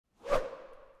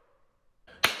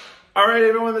All right,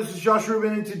 everyone, this is Josh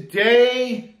Rubin, and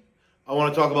today I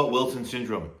want to talk about Wilson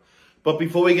syndrome. But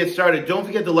before we get started, don't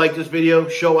forget to like this video,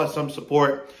 show us some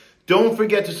support. Don't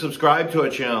forget to subscribe to our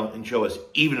channel and show us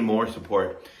even more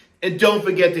support. And don't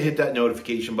forget to hit that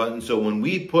notification button so when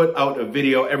we put out a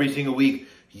video every single week,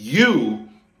 you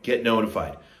get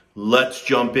notified. Let's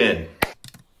jump in.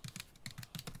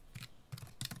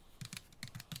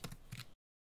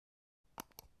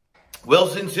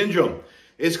 Wilson syndrome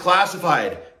is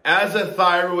classified as a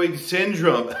thyroid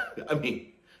syndrome. I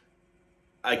mean,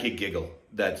 I could giggle.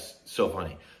 That's so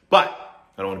funny. But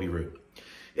I don't want to be rude.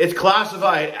 It's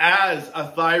classified as a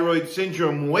thyroid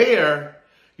syndrome where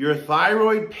your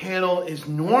thyroid panel is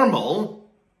normal.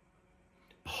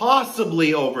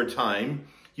 Possibly over time,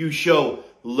 you show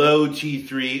low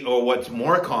T3, or what's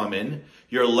more common,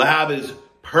 your lab is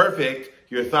perfect,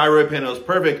 your thyroid panel is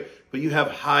perfect, but you have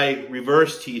high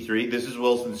reverse T3. This is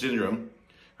Wilson syndrome.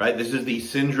 Right? This is the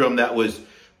syndrome that was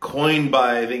coined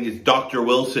by, I think it's Dr.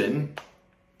 Wilson.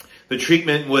 The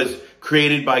treatment was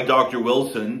created by Dr.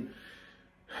 Wilson.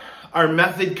 Our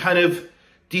method kind of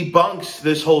debunks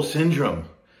this whole syndrome.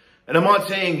 And I'm not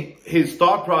saying his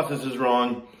thought process is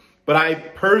wrong, but I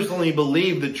personally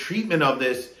believe the treatment of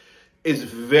this is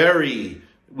very,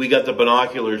 we got the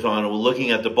binoculars on and we're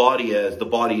looking at the body as the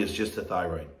body is just a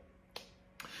thyroid.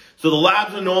 So the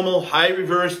labs are normal, high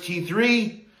reverse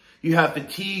T3. You have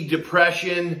fatigue,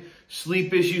 depression,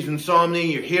 sleep issues, insomnia,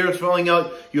 your hair is falling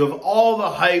out. You have all the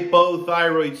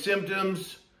hypothyroid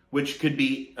symptoms, which could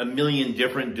be a million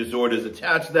different disorders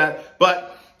attached to that.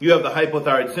 But you have the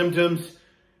hypothyroid symptoms,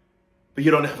 but you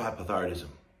don't have hypothyroidism.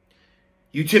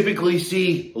 You typically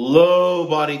see low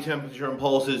body temperature and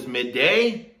pulses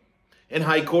midday and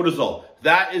high cortisol.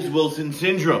 That is Wilson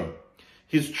syndrome.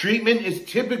 His treatment is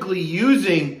typically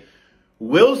using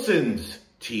Wilson's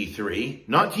T3,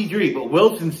 not T3, but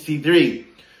Wilson's T3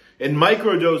 in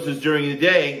microdoses during the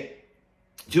day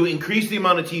to increase the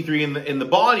amount of T3 in the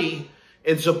body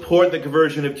and support the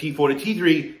conversion of T4 to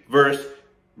T3 versus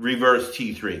reverse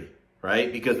T3,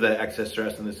 right? Because of the excess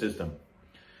stress in the system.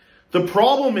 The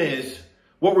problem is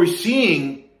what we're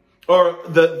seeing, or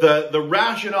the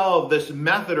rationale of this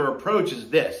method or approach is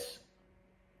this.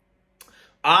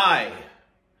 I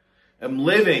am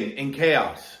living in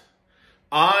chaos.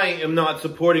 I am not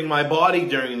supporting my body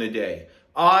during the day.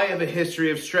 I have a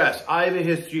history of stress. I have a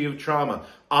history of trauma.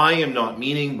 I am not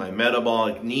meeting my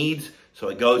metabolic needs, so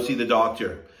I go see the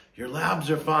doctor. Your labs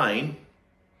are fine.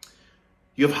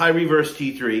 You have high reverse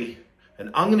T3,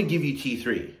 and I'm going to give you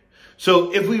T3.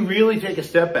 So if we really take a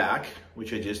step back,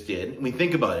 which I just did, and we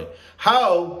think about it,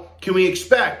 how can we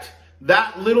expect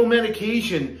that little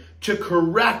medication to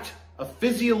correct a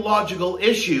physiological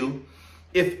issue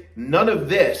if none of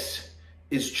this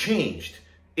is changed?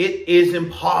 It is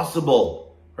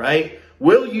impossible, right?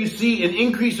 Will you see an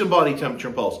increase in body temperature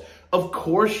and pulse? Of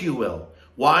course you will.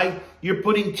 Why? You're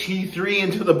putting T3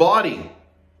 into the body.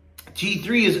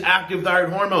 T3 is active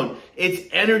thyroid hormone. It's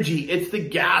energy. It's the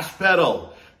gas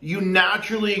pedal. You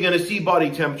naturally are going to see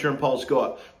body temperature and pulse go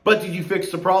up. But did you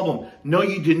fix the problem? No,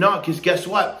 you did not, because guess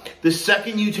what? The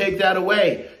second you take that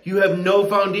away, you have no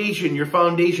foundation. Your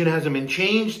foundation hasn't been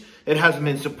changed. It hasn't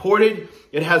been supported.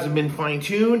 It hasn't been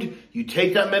fine-tuned. You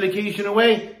take that medication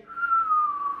away,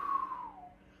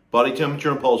 body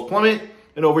temperature and pulse plummet,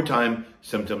 and over time,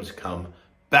 symptoms come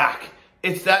back.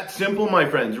 It's that simple, my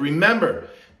friends. Remember,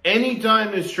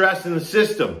 anytime there's stress in the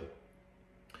system,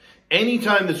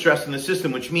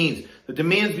 which means the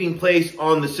demands being placed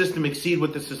on the system exceed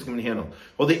what the system can handle.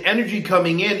 Well, the energy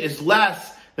coming in is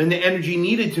less than the energy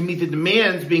needed to meet the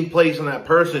demands being placed on that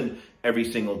person every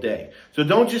single day. So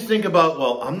don't just think about,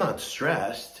 well, I'm not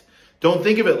stressed. Don't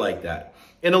think of it like that.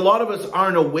 And a lot of us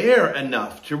aren't aware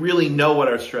enough to really know what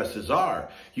our stresses are.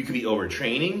 You could be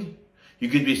overtraining. You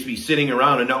could just be sitting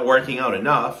around and not working out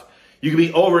enough. You could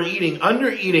be overeating,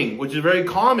 undereating, which is very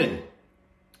common.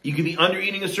 You could be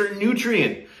undereating a certain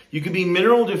nutrient. You could be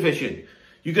mineral deficient.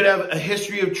 You could have a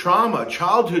history of trauma,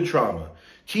 childhood trauma,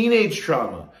 teenage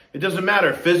trauma. It doesn't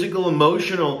matter, physical,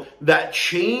 emotional, that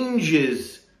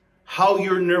changes how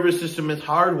your nervous system is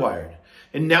hardwired.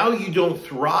 And now you don't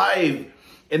thrive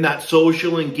in that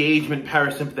social engagement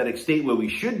parasympathetic state where we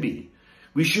should be.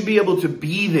 We should be able to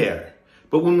be there.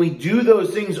 But when we do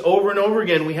those things over and over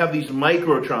again, we have these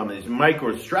micro traumas, these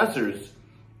micro stressors.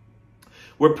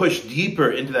 We're pushed deeper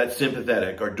into that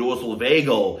sympathetic or dorsal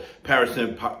vagal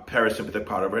parasympathetic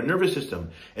part of our nervous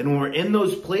system. And when we're in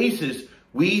those places,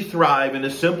 we thrive in a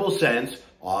simple sense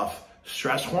off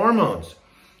stress hormones.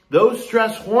 Those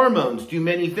stress hormones do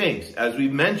many things, as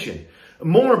we've mentioned.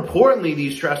 More importantly,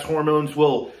 these stress hormones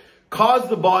will cause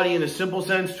the body, in a simple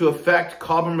sense, to affect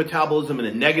copper metabolism in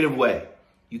a negative way.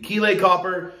 You chelate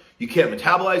copper, you can't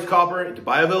metabolize copper into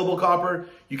bioavailable copper,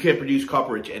 you can't produce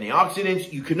copper-rich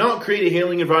antioxidants, you cannot create a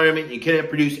healing environment, you can't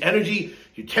produce energy,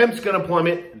 your temp's going to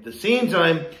plummet. At the same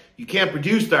time, you can't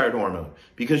produce thyroid hormone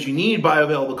because you need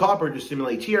bioavailable copper to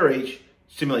stimulate TRH,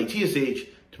 stimulate TSH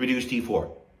to produce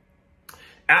T4.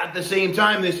 At the same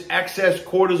time, this excess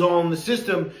cortisol in the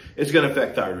system is going to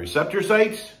affect thyroid receptor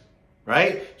sites,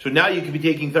 right? So now you could be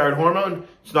taking thyroid hormone.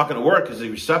 It's not going to work because the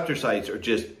receptor sites are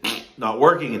just not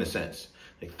working in a sense.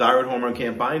 Like thyroid hormone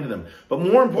can't bind to them. But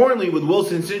more importantly, with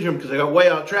Wilson syndrome, because I got way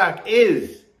off track,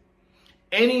 is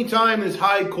anytime there's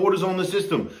high cortisol in the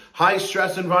system, high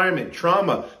stress environment,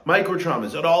 trauma,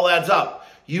 microtraumas, it all adds up.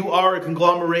 You are a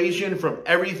conglomeration from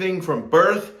everything from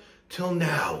birth till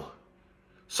now.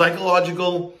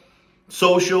 Psychological,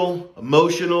 social,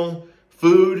 emotional,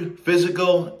 food,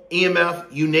 physical, EMF,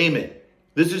 you name it.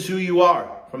 This is who you are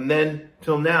from then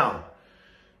till now.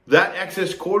 That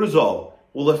excess cortisol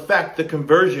will affect the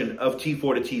conversion of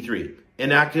T4 to T3,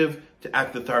 inactive to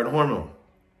active thyroid hormone.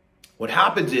 What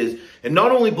happens is, it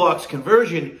not only blocks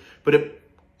conversion, but it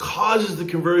causes the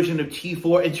conversion of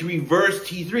T4 into reverse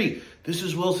T3. This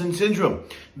is Wilson syndrome.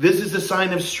 This is a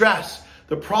sign of stress.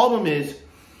 The problem is,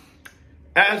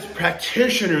 as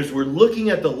practitioners, we're looking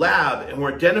at the lab and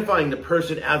we're identifying the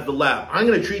person as the lab. I'm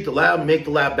going to treat the lab and make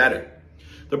the lab better.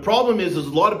 The problem is, there's a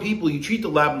lot of people, you treat the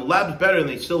lab and the lab is better and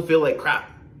they still feel like crap.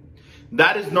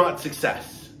 That is not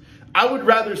success. I would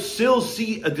rather still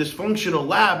see a dysfunctional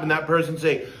lab and that person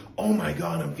say, oh my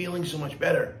God, I'm feeling so much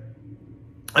better.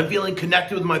 I'm feeling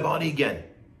connected with my body again.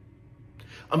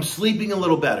 I'm sleeping a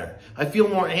little better. I feel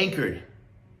more anchored.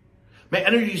 My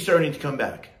energy is starting to come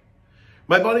back.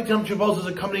 My body temperature pulses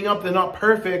are coming up. They're not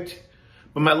perfect,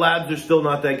 but my labs are still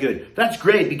not that good. That's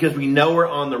great because we know we're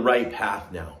on the right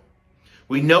path now.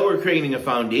 We know we're creating a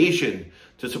foundation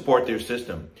to support their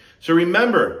system. So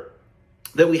remember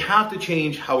that we have to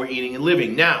change how we're eating and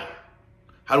living. Now,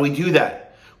 how do we do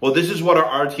that? Well, this is what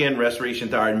our RTN restoration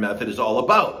thyroid method is all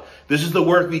about. This is the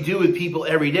work we do with people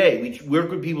every day. We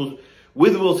work with people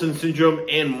with Wilson syndrome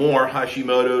and more,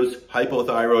 Hashimoto's,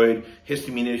 hypothyroid,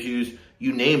 histamine issues,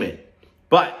 you name it.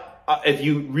 But if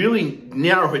you really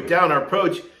narrow it down, our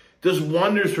approach does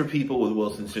wonders for people with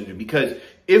Wilson syndrome, because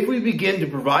if we begin to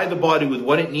provide the body with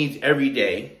what it needs every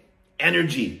day,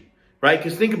 energy, right?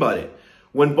 Because think about it.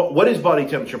 What is body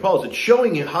temperature pulse? It's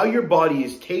showing you how your body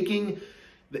is taking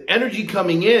the energy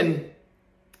coming in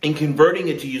and converting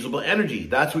it to usable energy.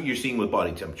 That's what you're seeing with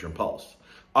body temperature and pulse.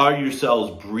 Are your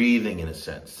cells breathing in a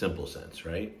sense, simple sense,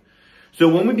 right? So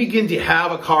when we begin to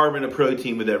have a carb and a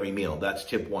protein with every meal, that's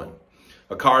tip one.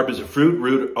 A carb is a fruit,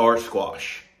 root, or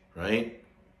squash, right?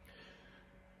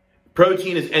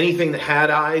 Protein is anything that had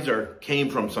eyes or came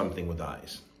from something with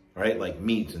eyes, right? Like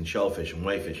meats and shellfish and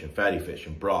whitefish and fatty fish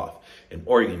and broth and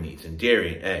organ meats and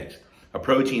dairy and eggs. A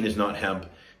protein is not hemp.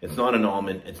 It's not an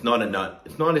almond. It's not a nut.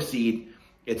 It's not a seed.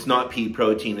 It's not pea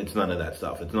protein. It's none of that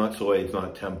stuff. It's not soy. It's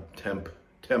not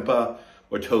tempeh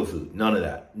or tofu. None of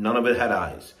that. None of it had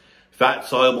eyes. Fat,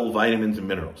 soluble vitamins and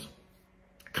minerals.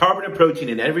 Carb and protein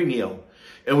in every meal.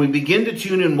 And we begin to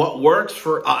tune in what works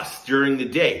for us during the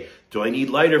day. Do I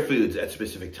need lighter foods at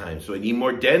specific times? Do I need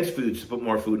more dense foods to put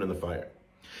more food on the fire?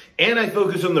 And I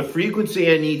focus on the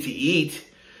frequency I need to eat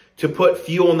to put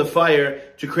fuel on the fire,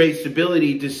 to create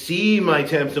stability, to see my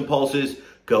temps and pulses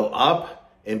go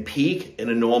up and peak in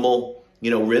a normal,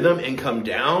 rhythm and come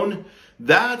down.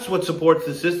 That's what supports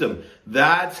the system.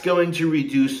 That's going to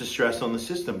reduce the stress on the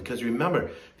system. Because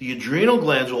remember, the adrenal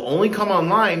glands will only come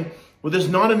online when there's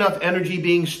not enough energy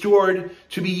being stored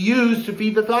to be used to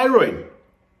feed the thyroid.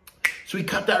 So we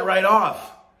cut that right off.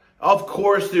 Of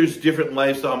course, there's different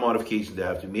lifestyle modifications that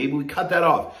have to be made, but we cut that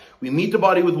off. We meet the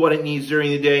body with what it needs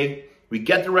during the day. We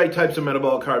get the right types of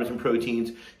metabolic carbs and proteins,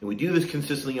 and we do this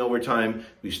consistently over time.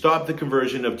 We stop the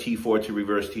conversion of T4 to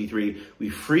reverse T3. We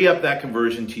free up that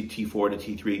conversion to T4 to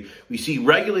T3. We see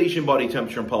regulation body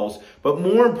temperature and pulse, but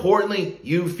more importantly,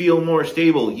 you feel more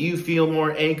stable. You feel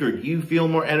more anchored. You feel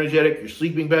more energetic. You're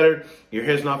sleeping better. Your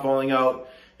hair's not falling out,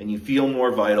 and you feel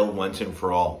more vital once and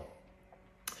for all.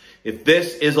 If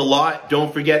this is a lot,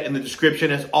 don't forget in the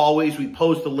description, as always, we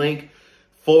post a link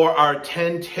for our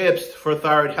 10 tips for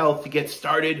thyroid health to get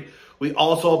started. We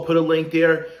also put a link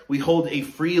there. We hold a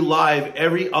free live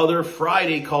every other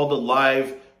Friday called the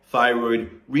Live Thyroid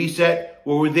Reset,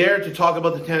 where we're there to talk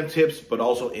about the 10 tips, but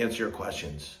also answer your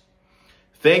questions.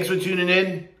 Thanks for tuning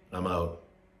in. I'm out.